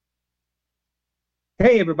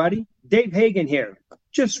Hey, everybody. Dave Hagan here.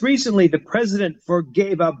 Just recently, the president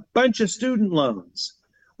forgave a bunch of student loans.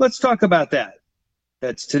 Let's talk about that.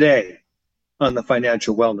 That's today on the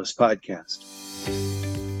Financial Wellness Podcast.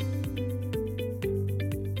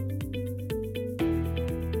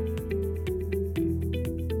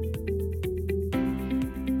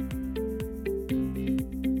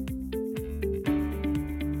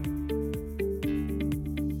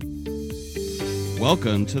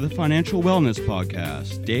 Welcome to the Financial Wellness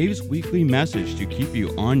Podcast, Dave's weekly message to keep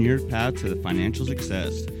you on your path to the financial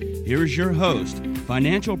success. Here is your host,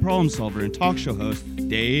 financial problem solver and talk show host,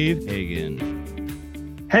 Dave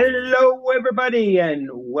Hagan. Hello, everybody, and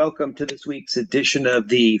welcome to this week's edition of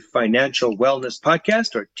the Financial Wellness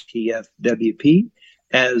Podcast, or TFWP,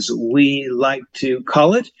 as we like to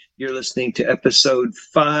call it. You're listening to episode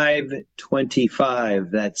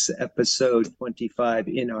 525. That's episode 25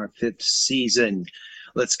 in our fifth season.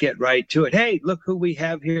 Let's get right to it. Hey, look who we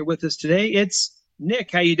have here with us today. It's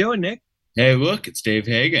Nick. How you doing, Nick? Hey, look, it's Dave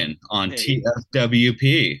Hagan on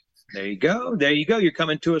TFWP. There you go. There you go. You're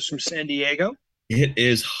coming to us from San Diego. It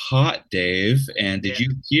is hot, Dave. And did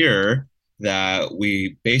you hear that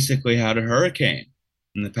we basically had a hurricane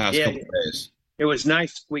in the past couple of days? It was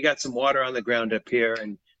nice. We got some water on the ground up here,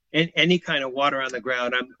 and any kind of water on the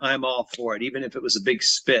ground, I'm all for it. Even if it was a big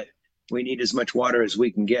spit, we need as much water as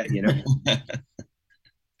we can get, you know.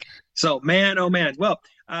 So, man, oh man. Well,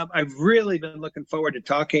 I've really been looking forward to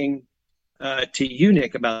talking to you,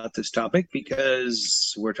 Nick, about this topic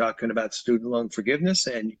because we're talking about student loan forgiveness,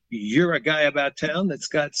 and you're a guy about town that's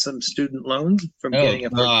got some student loans from getting a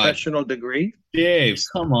professional degree. Dave,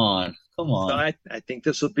 come on. So I think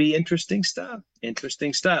this will be interesting stuff.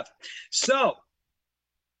 So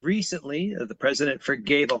recently, the president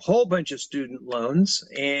forgave a whole bunch of student loans,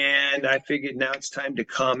 and I figured now it's time to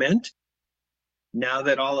comment. Now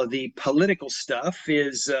that all of the political stuff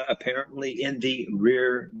is apparently in the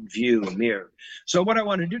rear view mirror. So what I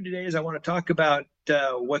want to do today is I want to talk about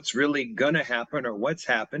what's really going to happen, or what's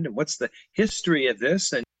happened, and what's the history of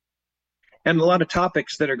this, and a lot of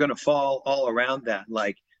topics that are going to fall all around that,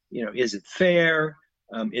 like, you know, is it fair?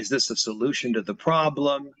 Is this a solution to the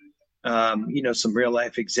problem? Some real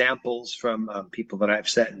life examples from people that I've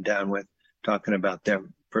sat down with talking about their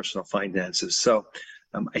personal finances. So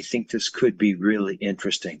I think this could be really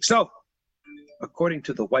interesting. So according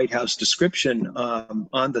to the White House description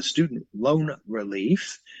on the student loan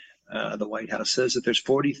relief, the White House says that there's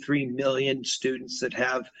 43 million students that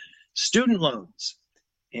have student loans.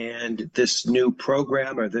 And this new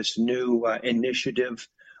program, or this new initiative,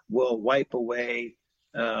 will wipe away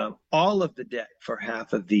all of the debt for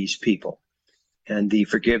half of these people. And the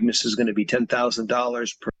forgiveness is going to be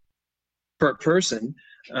 $10,000 per person.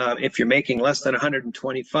 If you're making less than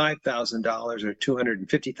 $125,000 or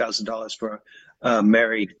 $250,000 for a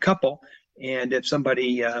married couple. And if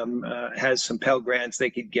somebody has some Pell Grants, they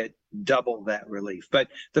could get double that relief. But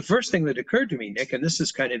the first thing that occurred to me, Nick, and this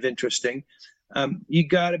is kind of interesting, you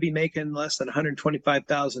got to be making less than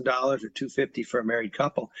 $125,000 or $250,000 for a married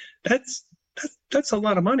couple. That's a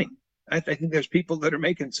lot of money. I think there's people that are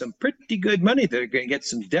making some pretty good money that are going to get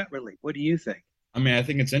some debt relief. What do you think? I mean, I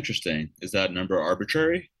think it's interesting. Is that number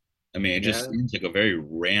arbitrary? I mean, it just seems like a very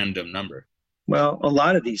random number. Well, a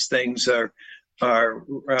lot of these things are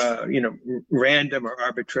random or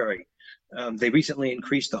arbitrary. They recently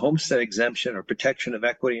increased the homestead exemption or protection of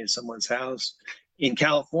equity in someone's house in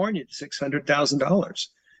California to $600,000.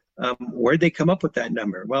 Where'd they come up with that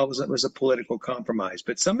number? Well, it was a political compromise.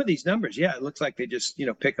 But some of these numbers, it looks like they just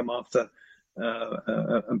pick them off the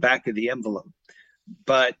back of the envelope.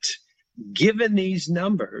 But given these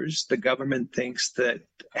numbers, the government thinks that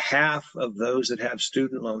half of those that have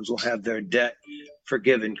student loans will have their debt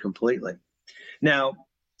forgiven completely. Now,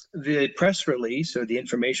 the press release, or the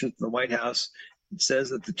information from the White House, says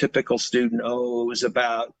that the typical student owes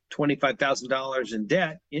about $25,000 in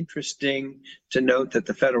debt. Interesting to note that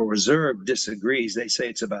the Federal Reserve disagrees. They say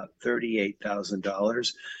it's about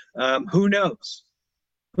 $38,000. Who knows?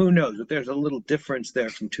 But there's a little difference there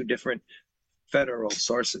from two different federal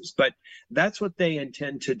sources. But that's what they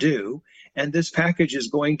intend to do. And this package is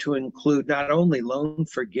going to include not only loan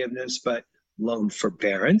forgiveness, but loan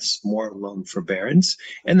forbearance, more loan forbearance,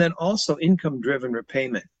 and then also income-driven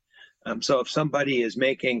repayment. So if somebody is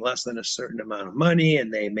making less than a certain amount of money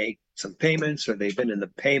and they make some payments, or they've been in the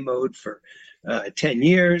pay mode for 10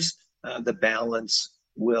 years, the balance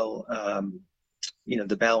will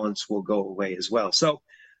go away as well. So,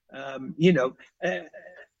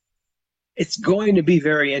 it's going to be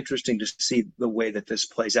very interesting to see the way that this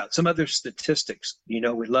plays out. Some other statistics, we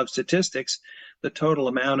love statistics, the total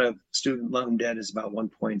amount of student loan debt is about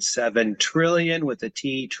 1.7 trillion with a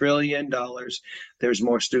T, trillion dollars. There's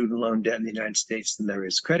more student loan debt in the United States than there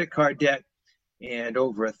is credit card debt. And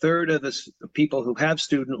over a third of the people who have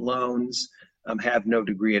student loans have no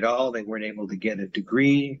degree at all. They weren't able to get a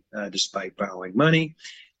degree despite borrowing money.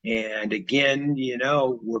 And again,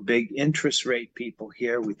 we're big interest rate people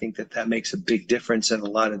here. We think that makes a big difference in a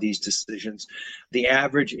lot of these decisions. The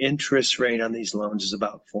average interest rate on these loans is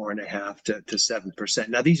about 4.5% to 7%.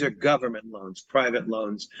 Now, these are government loans. Private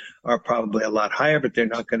loans are probably a lot higher, but they're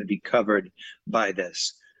not going to be covered by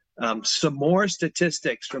this. Some more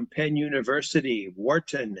statistics from Penn University.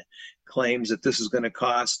 Wharton claims that this is going to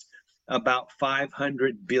cost about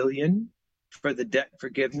 $500 billion for the debt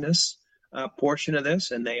forgiveness portion of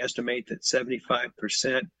this, and they estimate that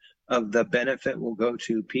 75% of the benefit will go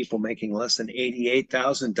to people making less than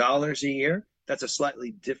 $88,000 a year. That's a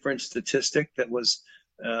slightly different statistic that was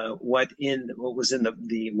what was in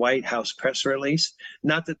the White House press release.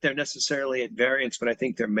 Not that they're necessarily at variance, but I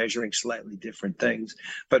think they're measuring slightly different things.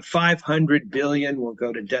 But $500 billion will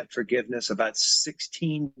go to debt forgiveness, about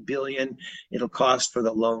 $16 billion it'll cost for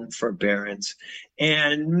the loan forbearance,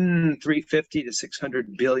 and $350 to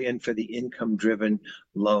 $600 billion for the income-driven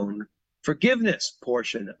loan forgiveness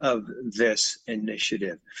portion of this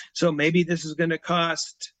initiative. So maybe this is going to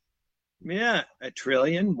cost, $1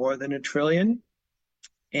 trillion, more than $1 trillion.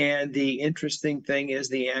 And the interesting thing is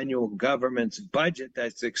the annual government's budget,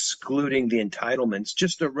 that's excluding the entitlements,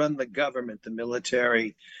 just to run the government, the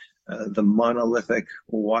military, the monolithic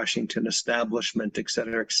Washington establishment, et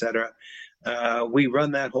cetera, we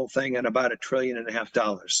run that whole thing at about $1.5 trillion.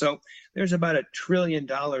 So there's about $1 trillion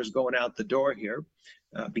going out the door here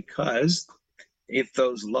because if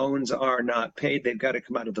those loans are not paid, they've got to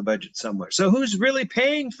come out of the budget somewhere. So who's really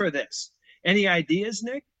paying for this? Any ideas,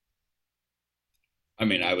 Nick? I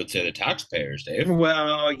mean, I would say the taxpayers, Dave.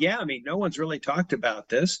 Well, yeah, I mean, no one's really talked about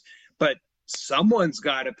this, but someone's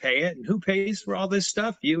got to pay it. And who pays for all this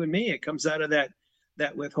stuff? You and me. It comes out of that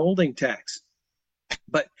withholding tax.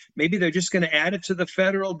 But maybe they're just going to add it to the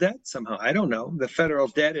federal debt somehow. I don't know. The federal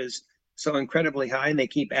debt is so incredibly high, and they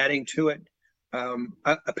keep adding to it,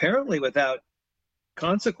 apparently without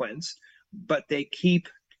consequence, but they keep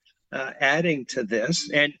adding to this.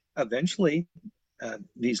 And eventually,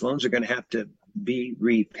 these loans are going to have to be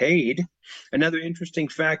repaid. Another interesting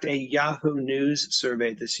fact, a Yahoo News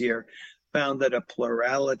survey this year found that a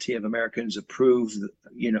plurality of Americans approve,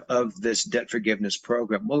 of this debt forgiveness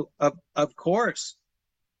program. Well, of course,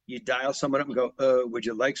 you dial someone up and go, would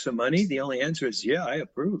you like some money? The only answer is, yeah, I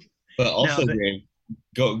approve. But also, Dave,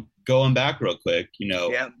 going back real quick,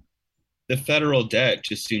 the federal debt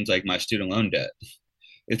just seems like my student loan debt.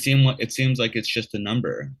 It seems like it's just a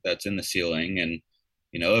number that's in the ceiling, and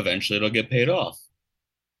eventually it'll get paid off.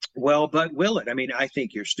 Well, but will it? I mean, I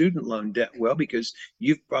think your student loan debt will, because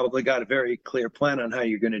you've probably got a very clear plan on how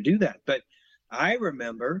you're going to do that. But I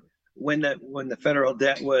remember when the federal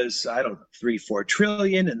debt was, I don't know, 3-4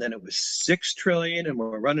 trillion, and then it was 6 trillion, and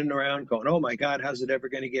we're running around going, oh my God, how's it ever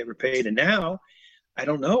going to get repaid? And now, I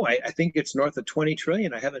don't know. I think it's north of 20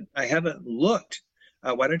 trillion. I haven't looked.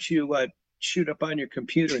 Why don't you shoot up on your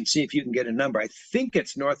computer and see if you can get a number? I think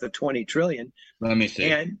it's north of 20 trillion. Let me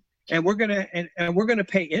see. And we're gonna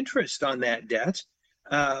pay interest on that debt,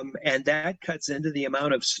 and that cuts into the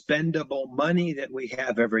amount of spendable money that we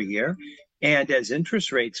have every year. And as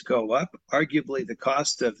interest rates go up, arguably the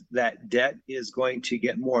cost of that debt is going to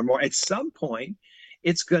get more and more. At some point,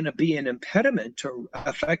 it's going to be an impediment to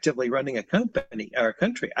effectively running a company or a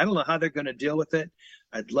country. I don't know how they're going to deal with it.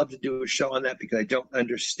 I'd love to do a show on that because I don't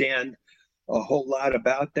understand a whole lot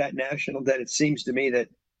about that national debt. It seems to me that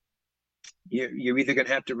you're either going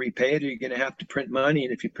to have to repay it or you're going to have to print money.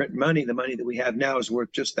 And if you print money, the money that we have now is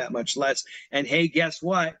worth just that much less. And hey, guess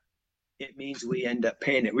what? It means we end up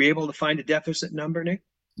paying it. Were you able to find a deficit number, Nick?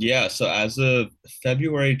 Yeah. So as of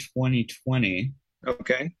February 2020,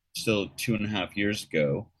 okay, still 2.5 years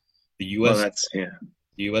ago, the U.S. The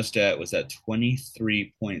U.S. debt was at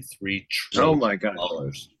 $23.3 trillion. Oh my God!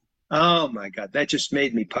 Oh my God! That just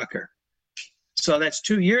made me pucker. So that's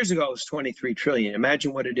 2 years ago. It was 23 trillion.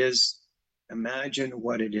 Imagine what it is. Imagine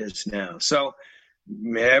what it is now. So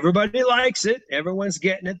everybody likes it. Everyone's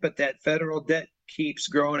getting it, but that federal debt keeps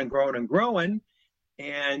growing and growing and growing.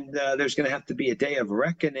 And there's going to have to be a day of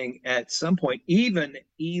reckoning at some point. Even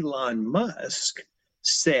Elon Musk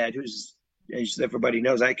said, who's, as everybody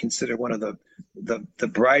knows, I consider one of the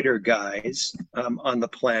brighter guys on the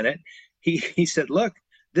planet. He said, look,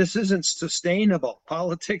 this isn't sustainable.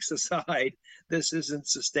 Politics aside, this isn't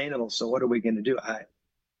sustainable. So what are we going to do? I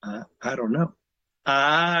don't know.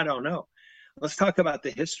 I don't know. let's talk about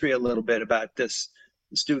the history a little bit about this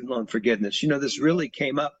student loan forgiveness. This really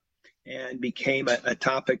came up and became a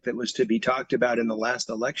topic that was to be talked about in the last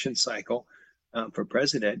election cycle for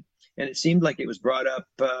president. And it seemed like it was brought up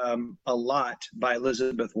a lot by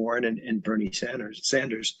Elizabeth Warren and Bernie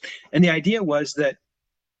Sanders. And the idea was that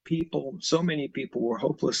so many people were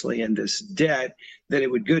hopelessly in this debt that it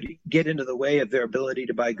would get into the way of their ability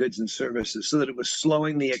to buy goods and services, so that it was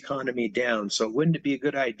slowing the economy down. So wouldn't it be a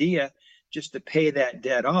good idea just to pay that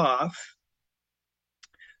debt off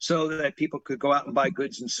so that people could go out and buy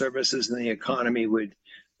goods and services and the economy would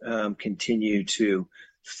continue to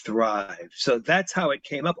thrive? So that's how it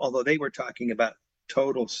came up, although they were talking about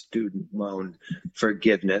total student loan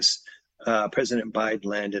forgiveness. President Biden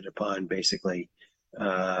landed upon basically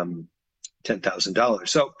 $10,000.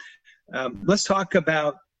 So let's talk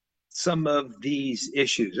about some of these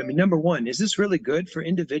issues. I mean, number one, is this really good for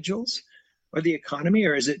individuals or the economy,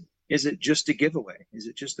 or is it just a giveaway? Is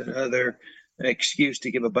it just another excuse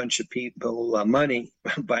to give a bunch of people money,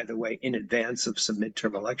 by the way, in advance of some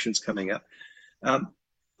midterm elections coming up?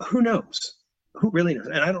 Who knows? Who really knows?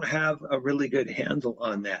 And I don't have a really good handle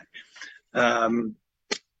on that.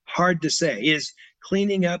 Hard to say. Is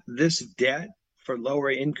cleaning up this debt for lower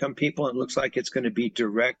income people, it looks like it's going to be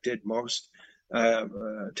directed most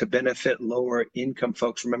to benefit lower income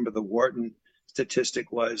folks. Remember, the Wharton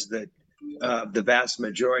statistic was that the vast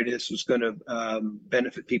majority of this was going to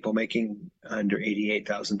benefit people making under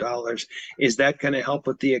 $88,000. Is that going to help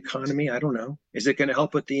with the economy? I don't know. Is it going to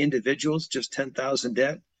help with the individuals, just 10,000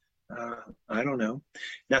 debt? I don't know.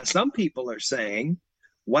 Now, some people are saying,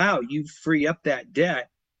 wow, you free up that debt,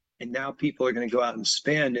 and now people are going to go out and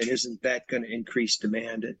spend, and isn't that going to increase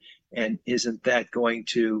demand? And isn't that going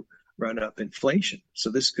to run up inflation?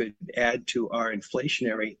 So this could add to our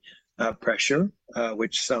inflationary pressure,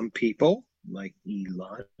 which some people, like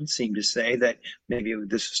Elon, seem to say that maybe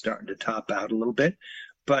this is starting to top out a little bit.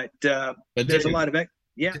 But there's Dave, a lot of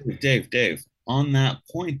yeah. Dave, on that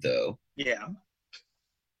point though, Yeah.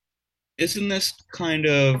 isn't this kind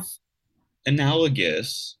of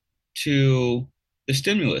analogous to the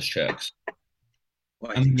stimulus checks?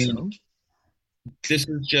 Well, I think so. This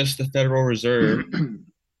is just the Federal Reserve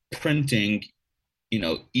printing,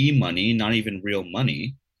 e-money, not even real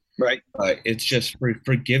money. Right. It's just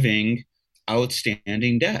forgiving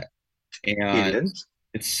outstanding debt. And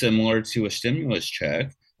it's similar to a stimulus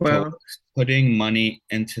check. Well, putting money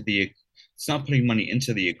into it's not putting money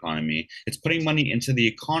into the economy. It's putting money into the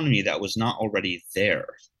economy that was not already there.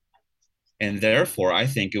 And therefore, I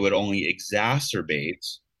think it would only exacerbate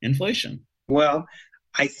inflation. Well,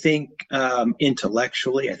 I think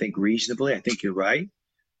intellectually, I think reasonably, I think you're right.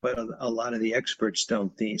 But a lot of the experts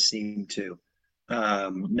don't seem to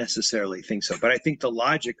necessarily think so. But I think the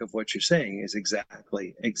logic of what you're saying is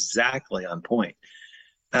exactly on point.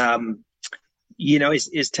 Is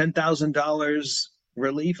 $10,000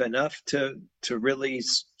 relief enough to really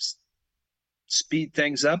speed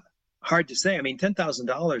things up? Hard to say. I mean,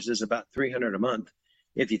 $10,000 is about $300 a month.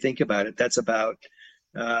 If you think about it, that's about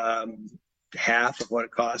half of what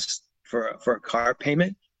it costs for a car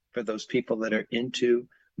payment for those people that are into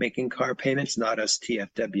making car payments, not us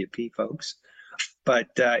TFWP folks. But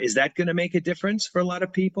is that going to make a difference for a lot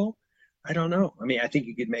of people? I don't know. I mean, I think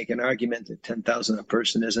you could make an argument that 10,000 a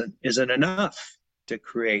person isn't enough to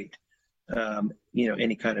create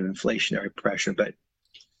any kind of inflationary pressure, but it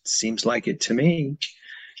seems like it to me.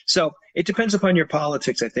 So it depends upon your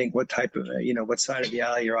politics, I think, what type of, what side of the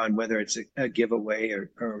aisle you're on, whether it's a giveaway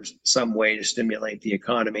or some way to stimulate the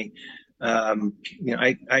economy.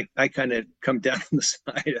 I kind of come down on the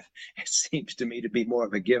side of, it seems to me to be more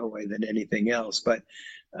of a giveaway than anything else, but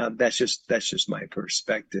that's just my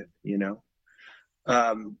perspective,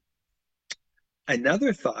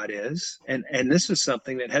 Another thought is, and this is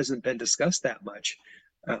something that hasn't been discussed that much,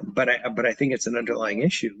 but I think it's an underlying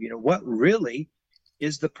issue. What really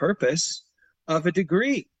is the purpose of a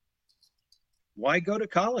degree? Why go to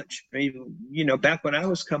college? I mean, back when I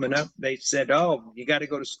was coming up, they said, oh, you got to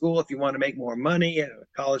go to school if you want to make more money. A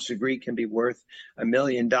college degree can be worth $1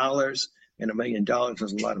 million, and $1 million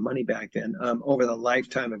was a lot of money back then, over the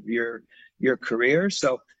lifetime of your career.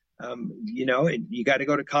 So, you got to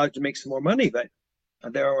go to college to make some more money. But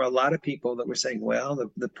there were a lot of people that were saying, well,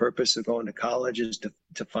 the purpose of going to college is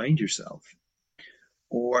to find yourself,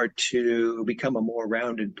 or to become a more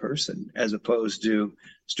rounded person, as opposed to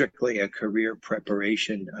strictly a career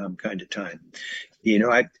preparation kind of time.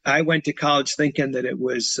 I went to college thinking that it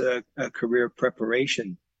was a career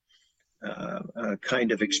preparation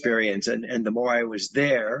kind of experience. And the more I was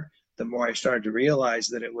there, the more I started to realize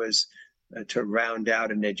that it was to round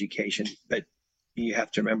out an education. But you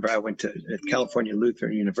have to remember I went to at California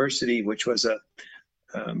Lutheran University, which was a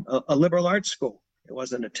liberal arts school. It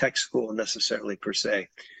wasn't a tech school necessarily per se.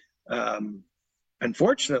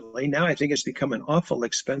 Unfortunately, now I think it's become an awful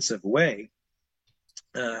expensive way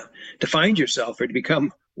to find yourself or to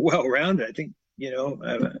become well-rounded. I think,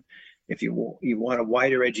 if you want a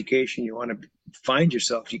wider education, you want to find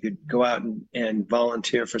yourself, you could go out and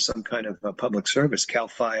volunteer for some kind of a public service, CAL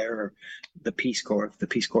FIRE or the Peace Corps, if the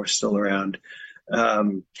Peace Corps is still around.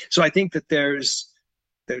 So I think that there's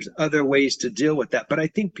other ways to deal with that, but I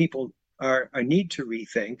think people are need to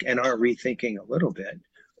rethink and are rethinking a little bit.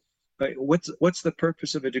 But what's the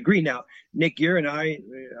purpose of a degree? Now, Nic, you and I,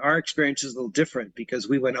 our experience is a little different because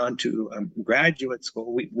we went on to graduate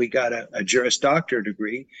school. We got a Juris Doctor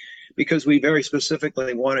degree because we very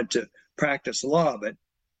specifically wanted to practice law. But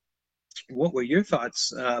what were your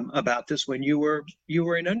thoughts about this when you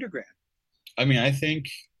were in undergrad? I mean, I think,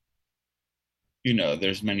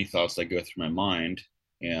 there's many thoughts that go through my mind,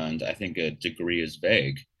 and I think a degree is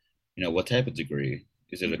vague. What type of degree?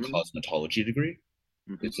 Is it a cosmetology degree?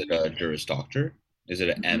 Is it a Juris Doctor? Is it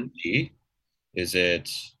an MD? Is it,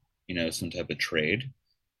 some type of trade?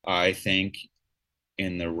 I think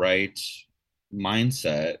in the right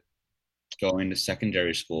mindset, going to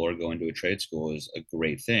secondary school or going to a trade school is a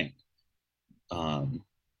great thing.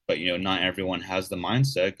 But, not everyone has the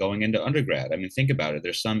mindset going into undergrad. I mean, think about it.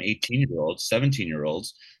 There's some 18-year-olds,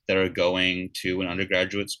 17-year-olds that are going to an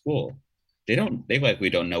undergraduate school. They likely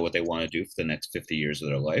don't know what they want to do for the next 50 years of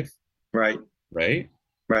their life. Right.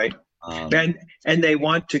 Right. And they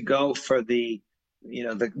want to go for the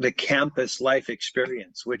campus life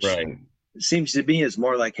experience, which seems to me is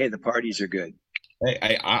more like, hey, the parties are good.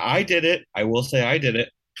 Hey, I did it. I will say I did it.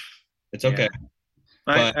 It's okay.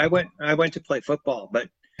 Yeah. I went to play football, but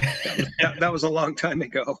that was a long time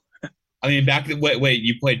ago. I mean, wait,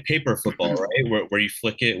 you played paper football, right? Where you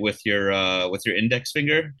flick it with your index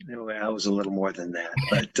finger? I was a little more than that,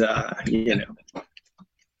 but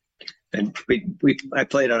and I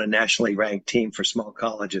played on a nationally ranked team for small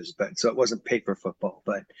colleges, but so it wasn't paper football.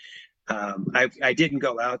 But I didn't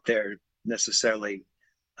go out there necessarily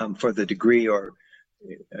for the degree or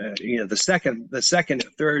the second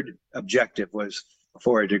or third objective was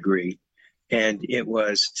for a degree, and it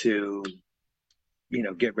was to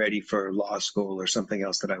get ready for law school or something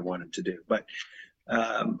else that I wanted to do. But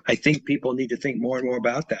I think people need to think more and more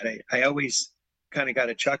about that. I always kind of got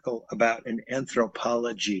a chuckle about an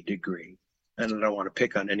anthropology degree. And I don't want to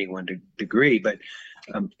pick on any one degree, but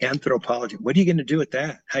anthropology, what are you going to do with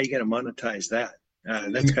that? How are you going to monetize that?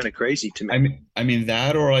 That's kind of crazy to me. I mean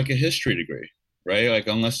that, or like a history degree, right? Like,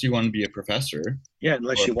 unless you want to be a professor. Yeah,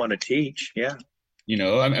 unless you want to teach. Yeah.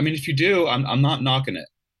 I mean, if you do, I'm not knocking it.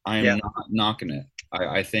 I am not knocking it.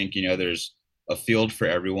 I think, there's a field for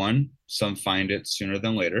everyone. Some find it sooner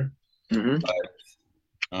than later. But,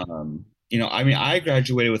 I mean, I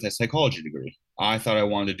graduated with a psychology degree. I thought I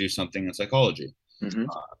wanted to do something in psychology.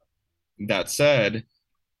 That said,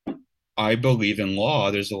 I believe in law.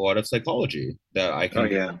 There's a lot of psychology that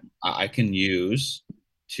I can use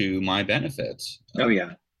to my benefits.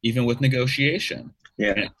 Even with negotiation.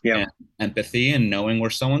 And empathy and knowing where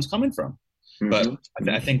someone's coming from. But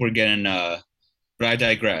I think we're getting. But I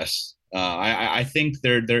digress. I think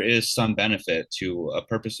there is some benefit to a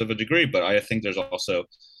purpose of a degree, but I think there's also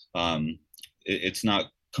it's not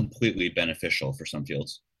completely beneficial for some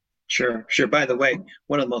fields. Sure. By the way,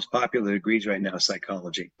 one of the most popular degrees right now is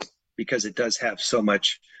psychology, because it does have so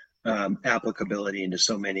much applicability into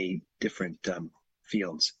so many different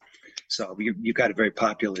fields. So you've got a very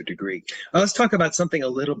popular degree. Let's talk about something a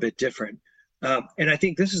little bit different. And I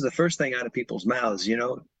think this is the first thing out of people's mouths,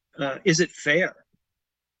 is it fair?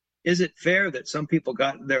 Is it fair that some people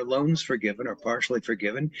got their loans forgiven or partially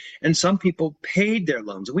forgiven, and some people paid their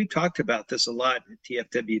loans? And we've talked about this a lot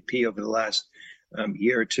at TFWP over the last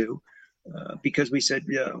year or two, because we said,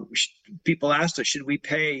 people asked us, should we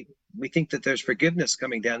pay? We think that there's forgiveness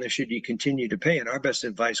coming down there. Should you continue to pay? And our best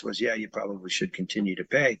advice was, you probably should continue to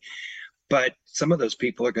pay. But some of those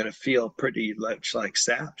people are going to feel pretty much like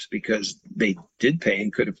saps because they did pay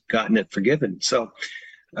and could have gotten it forgiven. So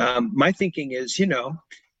my thinking is,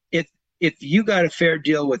 if you got a fair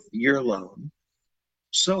deal with your loan,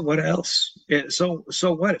 so what else? So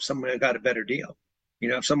what if someone got a better deal?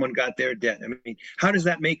 If someone got their debt, I mean, how does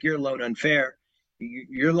that make your loan unfair?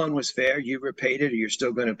 Your loan was fair, you repaid it, or you're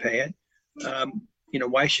still going to pay it.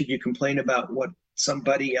 Why should you complain about what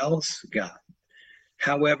somebody else got?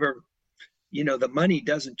 However, the money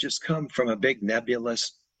doesn't just come from a big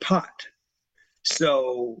nebulous pot.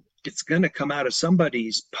 So it's going to come out of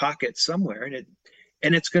somebody's pocket somewhere,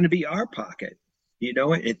 and it's going to be our pocket. you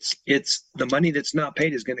know, it's the money that's not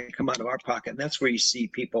paid is going to come out of our pocket. And that's where you see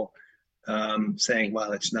people saying,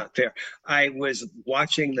 well, it's not fair. I was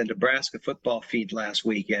watching the Nebraska football feed last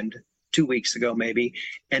weekend, 2 weeks ago maybe,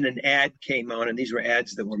 and an ad came on, and these were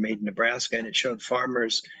ads that were made in Nebraska, and it showed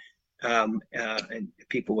farmers and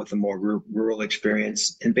people with a more rural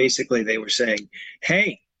experience. And basically they were saying,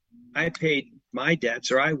 hey, I paid my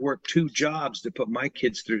debts, or I worked 2 jobs to put my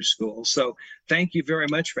kids through school. So thank you very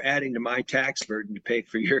much for adding to my tax burden to pay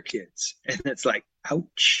for your kids. And it's like,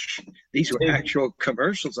 ouch, these were actual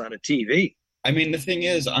commercials on a TV. I mean, the thing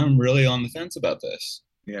is, I'm really on the fence about this.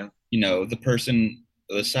 Yeah. You know, the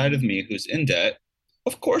side of me who's in debt,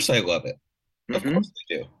 of course I love it. Of course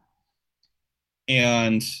I do.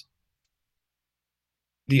 And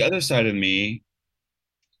the other side of me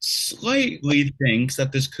slightly thinks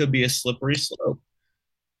that this could be a slippery slope.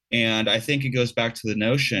 And I think it goes back to the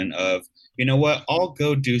notion of, you know what, I'll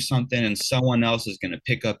go do something and someone else is going to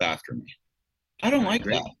pick up after me. I don't like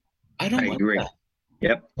that. I agree. That.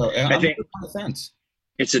 Yep. So I think on the fence.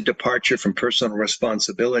 It's a departure from personal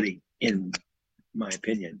responsibility, in my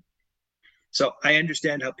opinion. So I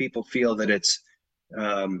understand how people feel that it's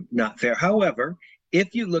not fair. However,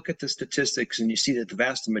 if you look at the statistics and you see that the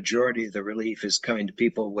vast majority of the relief is coming to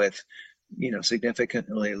people with, you know,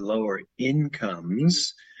 significantly lower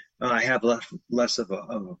incomes, I have less of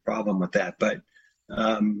a problem with that. But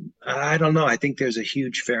I don't know. I think there's a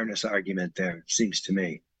huge fairness argument there, it seems to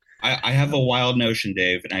me. I have a wild notion,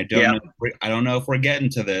 Dave, and I don't know if we're getting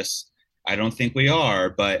to this. I don't think we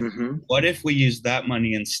are, but what if we use that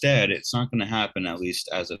money instead? It's not going to happen, at least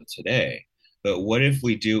as of today. But what if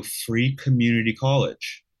we do free community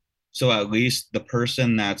college? So at least the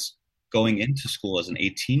person that's going into school as an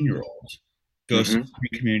 18-year-old goes to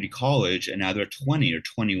free community college, and now they're 20 or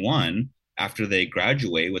 21 after they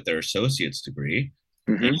graduate with their associate's degree.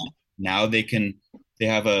 Now they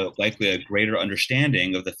have likely a greater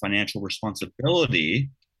understanding of the financial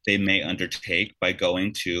responsibility they may undertake by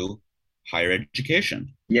going to higher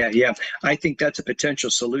education. Yeah. I think that's a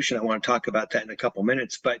potential solution. I want to talk about that in a couple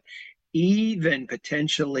minutes, but even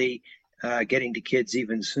potentially getting to kids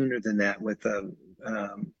even sooner than that with a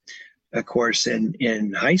course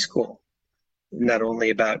in high school, not only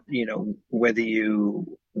about, you know, whether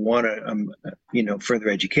you want to, you know, further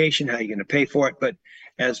education, how you're going to pay for it, but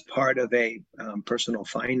as part of a personal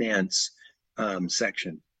finance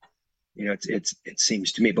section. You know, it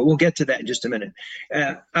seems to me, but we'll get to that in just a minute.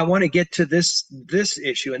 I want to get to this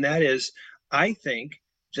issue, and that is, I think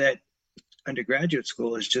that undergraduate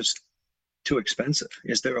school is just too expensive.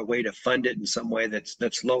 Is there a way to fund it in some way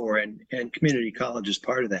that's lower? And community college is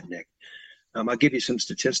part of that, Nick. I'll give you some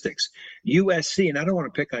statistics. USC, and I don't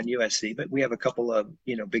want to pick on USC, but we have a couple of,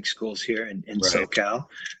 you know, big schools here in SoCal.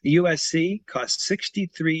 USC costs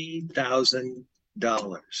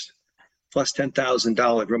 $63,000 plus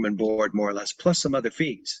 $10,000 room and board, more or less, plus some other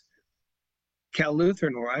fees. Cal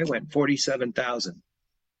Lutheran, where I went,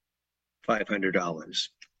 $47,500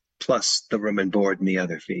 plus the room and board and the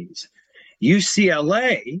other fees.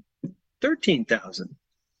 UCLA, $13,000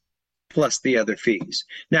 plus the other fees.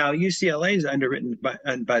 Now, UCLA is underwritten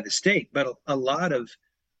by the state, but a lot of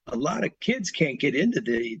kids can't get into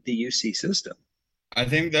the UC system. I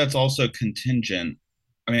think that's also contingent.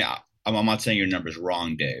 I mean, I'm not saying your number's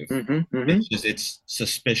wrong, Dave. It's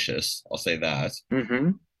suspicious. I'll say that.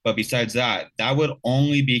 But besides that, that would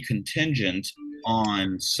only be contingent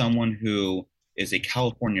on someone who is a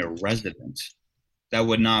California resident. That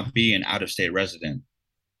would not be an out-of-state resident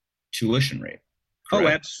tuition rate.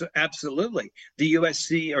 Correct? Oh, absolutely. The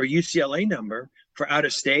USC or UCLA number for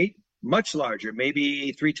out-of-state, much larger,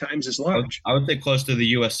 maybe 3 times as large. I would say close to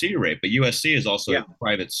the USC rate, but USC is also a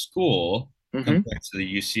private school compared to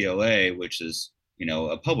the UCLA, which is, you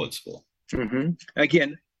know, a public school.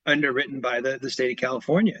 Again, underwritten by the state of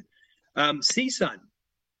California. CSUN,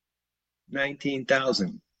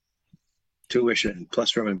 $19,000 tuition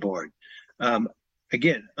plus room and board.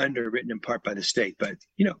 Again, underwritten in part by the state, but,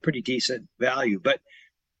 you know, pretty decent value. But,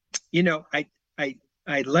 you know, I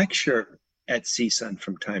lecture at CSUN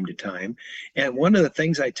from time to time. And one of the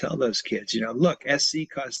things I tell those kids, you know, look, SC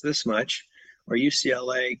costs this much, or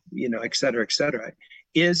UCLA, you know, et cetera,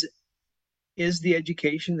 is the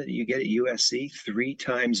education that you get at USC 3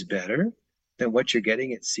 times better than what you're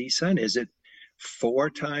getting at CSUN? Is it 4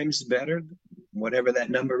 times better? Whatever that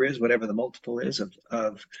number is, whatever the multiple is of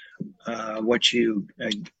what you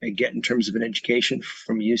get in terms of an education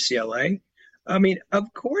from UCLA? I mean,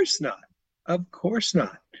 of course not.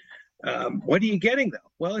 What are you getting, though?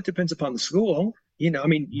 Well, it depends upon the school. You know, I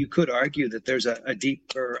mean, you could argue that there's a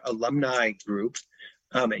deeper alumni group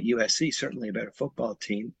at USC, certainly a better football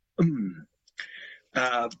team.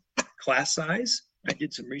 Uh, class size. I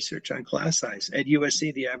did some research on class size. At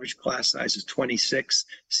USC, the average class size is 26.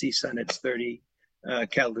 CSUN, it's 30.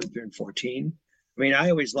 Cal Lutheran, 14. I mean,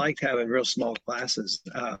 I always liked having real small classes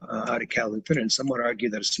out of Cal Lutheran, and some would argue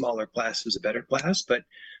that a smaller class is a better class, but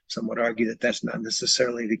some would argue that that's not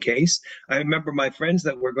necessarily the case. I remember my friends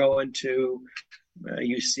that were going to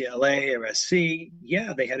UCLA or SC,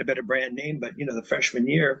 yeah, they had a better brand name, but the freshman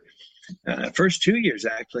year, first 2 years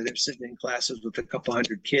actually, they're sitting in classes with a couple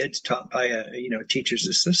hundred kids taught by a teacher's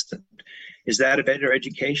assistant. Is that a better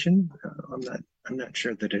education? I'm not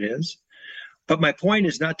sure that it is. But my point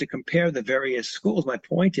is not to compare the various schools. My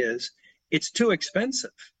point is it's too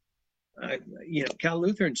expensive. Cal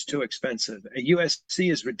Lutheran's too expensive.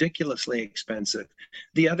 USC is ridiculously expensive.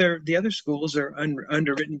 The other schools are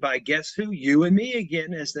underwritten by guess who? You and me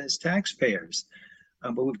again as taxpayers.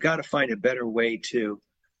 But we've got to find a better way to,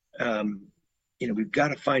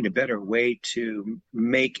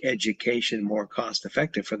 make education more cost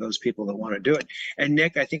effective for those people that want to do it. And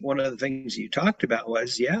Nick, I think one of the things you talked about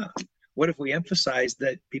was, what if we emphasize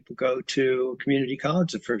that people go to community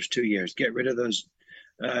college the first 2 years, get rid of those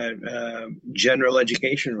general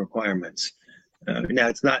education requirements. Now,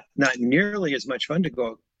 it's not nearly as much fun to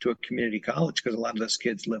go to a community college because a lot of those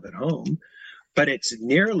kids live at home, but it's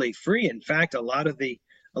nearly free. In fact, a lot of the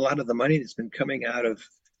money that's been coming out of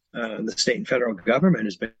the state and federal government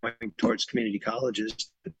has been going towards community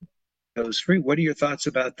colleges. Goes free. What are your thoughts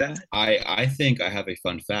about that? I think I have a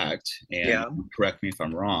fun fact, and correct me if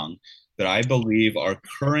I'm wrong, but I believe our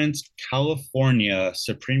current California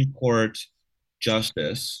Supreme Court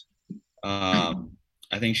Justice, I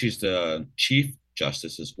think she's the Chief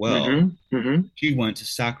Justice as well. She went to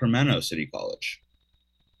Sacramento City College,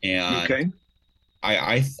 and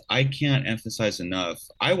I can't emphasize enough.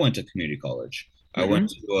 I went to community college. I went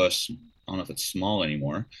to I don't know if it's small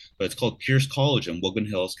anymore, but it's called Pierce College in Woodland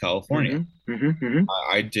Hills, California.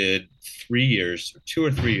 I did 3 years, 2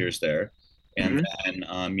 or 3 years there, and then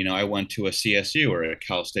I went to a CSU or a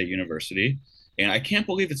Cal State University. And I can't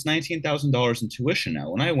believe it's $19,000 in tuition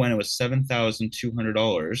now. When I went, it was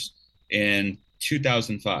 $7,200 in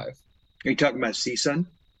 2005. Are you talking about CSUN?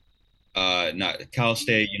 Not Cal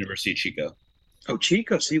State University, Chico. Oh,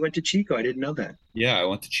 Chico. So you went to Chico. I didn't know that. Yeah, I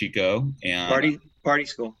went to Chico. And Party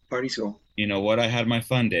school. You know what? I had my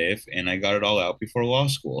fun, Dave, and I got it all out before law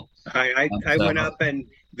school. I went up and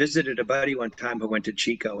visited a buddy one time who went to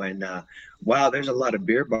Chico, and wow, there's a lot of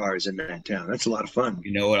beer bars in that town. That's a lot of fun.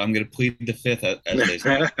 You know what? I'm going to plead the fifth, as they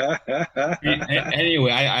say.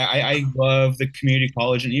 Anyway, I love the community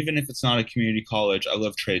college, and even if it's not a community college, I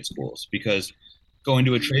love trade schools, because going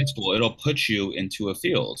to a trade school, it'll put you into a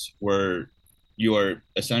field where you're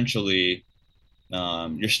essentially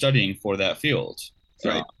you're studying for that field.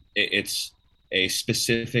 Right. It's a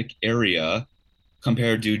specific area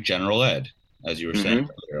compared to general ed, as you were saying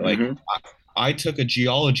earlier. Like I took a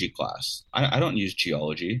geology class. I don't use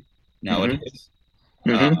geology nowadays.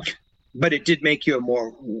 But it did make you a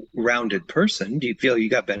more rounded person. Do you feel you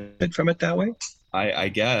got benefit from it that way? I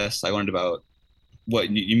guess I learned about what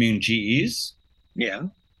you mean, GEs? Yeah.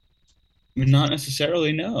 Not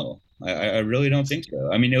necessarily, no. I really don't think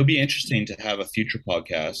so. I mean, it would be interesting to have a future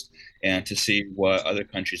podcast and to see what other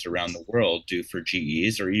countries around the world do for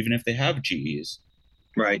GEs, or even if they have GEs.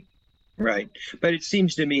 Right. But it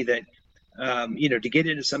seems to me that, to get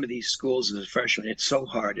into some of these schools as a freshman, it's so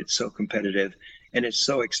hard, it's so competitive, and it's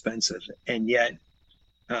so expensive. And yet,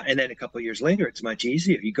 and then a couple of years later, it's much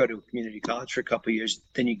easier. You go to a community college for a couple of years,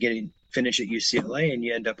 then you finish at UCLA, and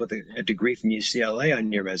you end up with a degree from UCLA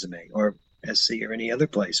on your resume, or SC, or any other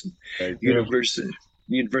place,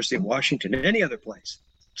 University of Washington, any other place.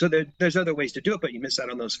 So there's other ways to do it, but you miss out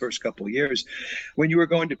on those first couple of years. When you were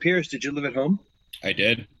going to Pierce, did you live at home? I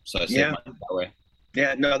did. So I saved money that way.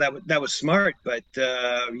 Yeah, no, that was smart. But,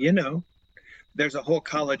 there's a whole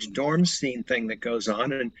college dorm scene thing that goes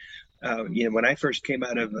on. And, when I first came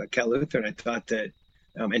out of Cal Lutheran, I thought that,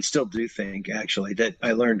 and still do think, actually, that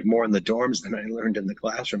I learned more in the dorms than I learned in the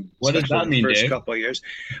classroom. What does that mean, the first Dave? Couple of years.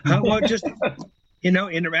 How about just...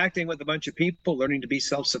 interacting with a bunch of people, learning to be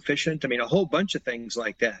self-sufficient. I mean, a whole bunch of things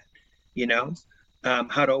like that,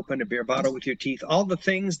 how to open a beer bottle with your teeth, all the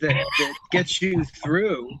things that gets you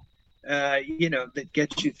through, that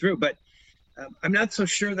gets you through. But I'm not so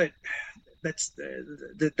sure that's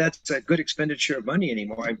a good expenditure of money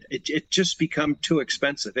anymore. It just become too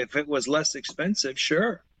expensive. If it was less expensive,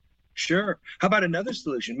 sure. How about another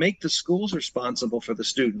solution? Make the schools responsible for the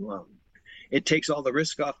student loan. It takes all the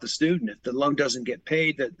risk off the student. If the loan doesn't get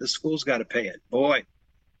paid, the school's got to pay it. Boy,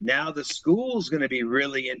 now the school's going to be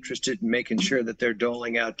really interested in making sure that they're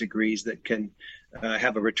doling out degrees that can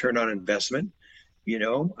have a return on investment.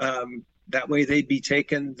 That way they'd be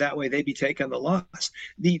taking the loss.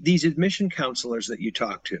 These admission counselors that you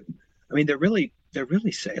talk to, I mean, they're really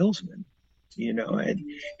salesmen,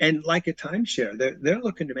 and like a timeshare, they're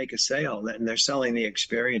looking to make a sale, and they're selling the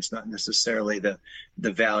experience, not necessarily the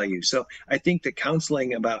value. So I think the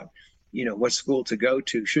counseling about what school to go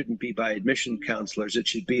to shouldn't be by admission counselors. It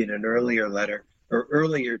should be in an earlier letter or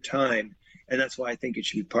earlier time, and that's why I think it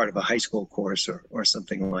should be part of a high school course or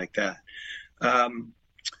something like that.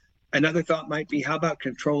 Another thought might be, how about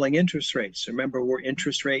controlling interest rates? Remember, we're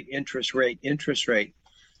interest rate,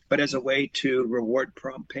 but as a way to reward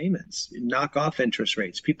prompt payments, knock off interest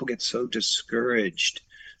rates. People get so discouraged,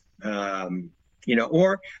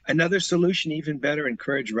 or another solution, even better,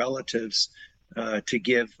 encourage relatives to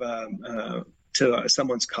give to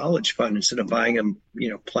someone's college fund instead of buying them,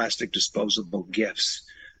 plastic disposable gifts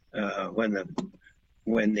when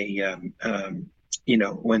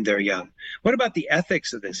they're young. What about the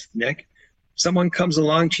ethics of this, Nick? Someone comes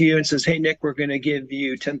along to you and says, "Hey, Nick, we're going to give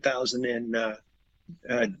you $10,000 in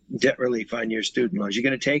debt relief on your student loans. You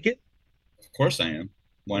going to take it?" Of course I am.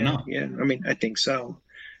 Why not? Yeah, I mean, I think so.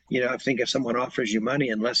 I think if someone offers you money,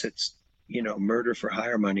 unless it's murder for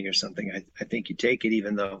hire money or something, I think you take it,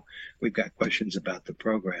 even though we've got questions about the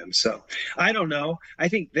program. So I don't know. I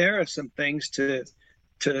think there are some things to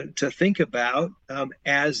think about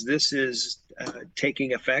as this is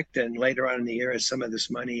taking effect, and later on in the year as some of this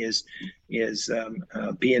money is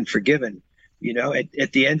being forgiven.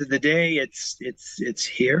 At the end of the day, it's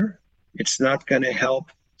here. It's not going to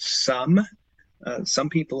help some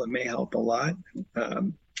people. It may help a lot,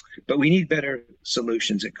 but we need better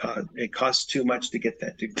solutions. It costs too much to get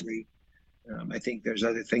that degree. I think there's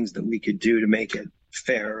other things that we could do to make it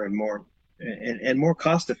fair and more and more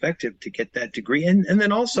cost effective to get that degree. And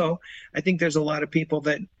then also, I think there's a lot of people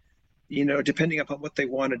that, depending upon what they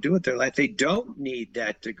want to do with their life, they don't need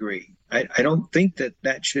that degree. I don't think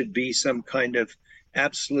that should be some kind of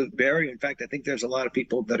absolute barrier. In fact, I think there's a lot of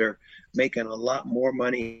people that are making a lot more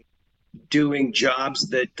money doing jobs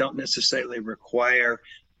that don't necessarily require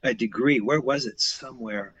a degree. Where was it?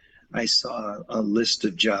 Somewhere I saw a list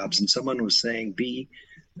of jobs, and someone was saying,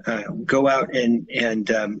 go out and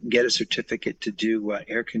get a certificate to do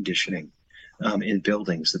air conditioning in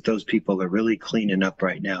buildings, that those people are really cleaning up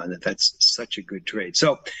right now, and that's such a good trade.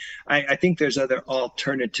 So I think there's other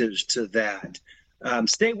alternatives to that.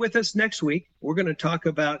 Stay with us next week. We're going to talk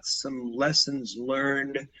about some lessons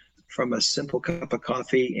learned from a simple cup of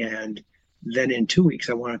coffee, and then in 2 weeks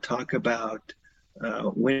I want to talk about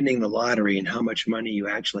winning the lottery and how much money you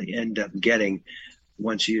actually end up getting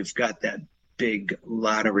once you've got that big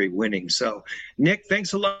lottery winning. So, Nick,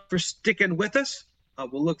 thanks a lot for sticking with us.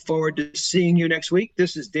 We'll look forward to seeing you next week.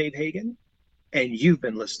 This is Dave Hagan, and you've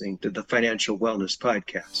been listening to the Financial Wellness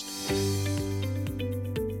Podcast.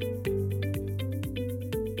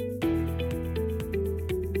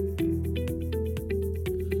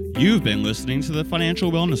 You've been listening to the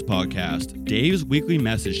Financial Wellness Podcast, Dave's weekly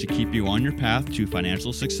message to keep you on your path to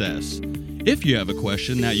financial success. If you have a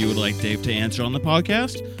question that you would like Dave to answer on the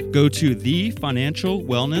podcast, go to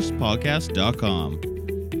thefinancialwellnesspodcast.com.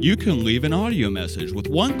 You can leave an audio message with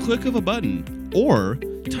one click of a button, or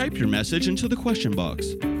type your message into the question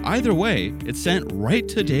box. Either way, it's sent right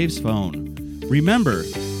to Dave's phone. Remember,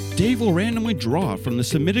 Dave will randomly draw from the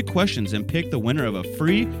submitted questions and pick the winner of a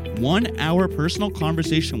free 1-hour personal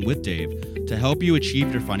conversation with Dave to help you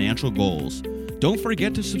achieve your financial goals. Don't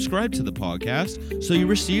forget to subscribe to the podcast so you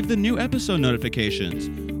receive the new episode notifications,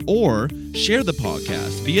 or share the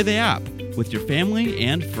podcast via the app with your family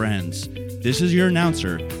and friends. This is your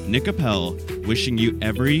announcer, Nic Appel, wishing you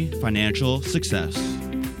every financial success.